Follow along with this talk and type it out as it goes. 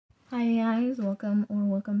Hi guys,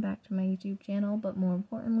 welcome back to my YouTube channel, but more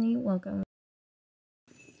importantly, welcome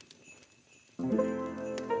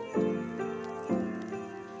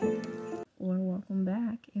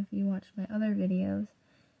back if you watched my other videos,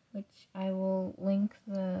 which I will link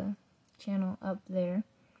the channel up there.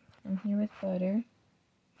 I'm here with Butter.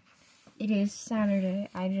 It is Saturday.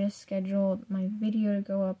 I just scheduled my video to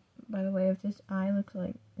go up. By the way, if this eye looks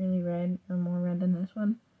like really red or more red than this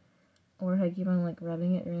one, or if I keep on like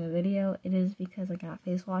rubbing it during the video, it is because I got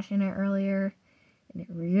face wash in it earlier and it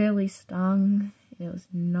really stung. It was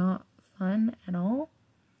not fun at all.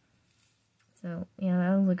 So yeah,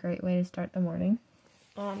 that was a great way to start the morning.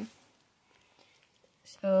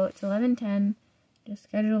 So it's 11:10. Just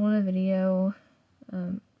scheduled a video.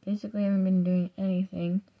 Basically I haven't been doing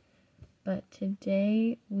anything. But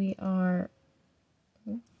today we are...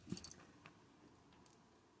 Oh,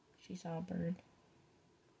 she saw a bird.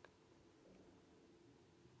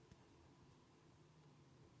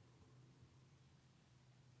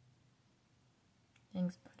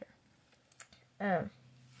 Thanks, Butter.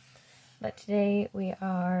 But today we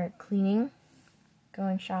are cleaning,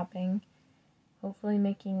 going shopping, hopefully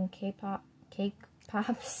making cake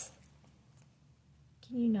pops.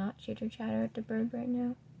 Can you not chitter chatter at the bird right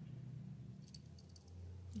now?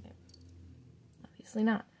 Okay. Obviously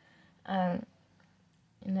not. And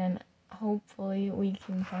then hopefully we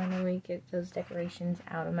can finally get those decorations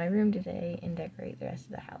out of my room today and decorate the rest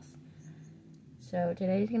of the house. So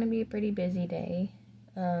today's gonna be a pretty busy day.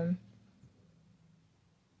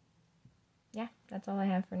 Yeah, that's all I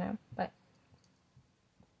have for now, but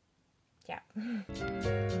yeah.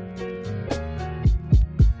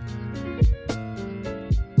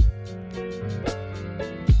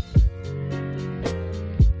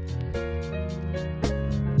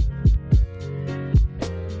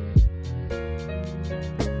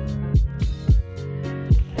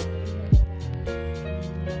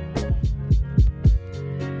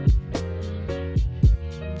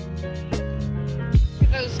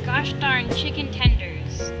 Gosh darn chicken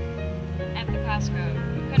tenders at the Costco.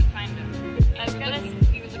 We couldn't find them.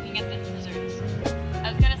 We were looking at the desserts.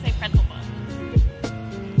 I was gonna say pretzel bun.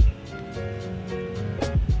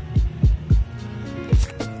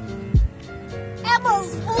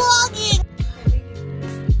 Emma's vlogging!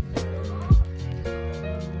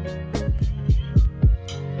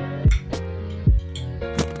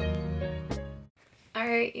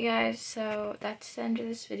 Alright, you guys, so that's the end of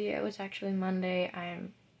this video. It's actually Monday.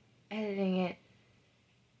 I'm editing it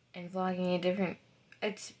and vlogging it different.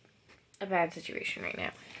 It's a bad situation right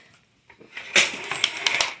now.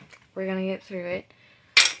 We're gonna get through it.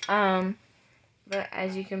 But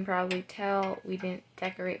as you can probably tell, we didn't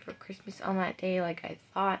decorate for Christmas on that day like I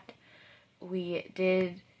thought. We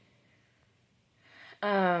did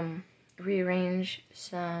rearrange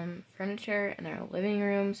some furniture in our living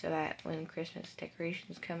room so that when Christmas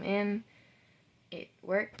decorations come in, it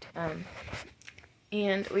worked.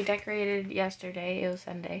 And we decorated yesterday. It was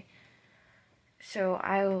Sunday. So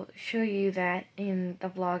I will show you that in the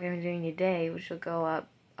vlog I'm doing today, which will go up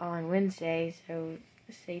on Wednesday, so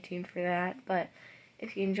stay tuned for that. But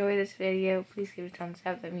if you enjoy this video, please give it a thumbs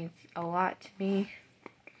up. That means a lot to me.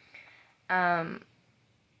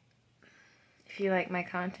 If you like my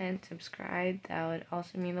content, subscribe. That would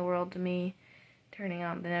also mean the world to me. Turning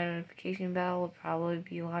on the notification bell would probably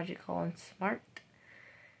be logical and smart.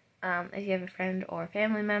 If you have a friend or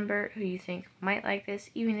family member who you think might like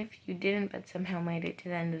this, even if you didn't but somehow made it to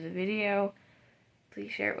the end of the video,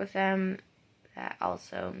 please share it with them. That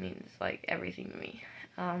also means like everything to me.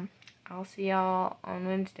 I'll see y'all on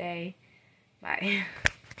Wednesday. Bye.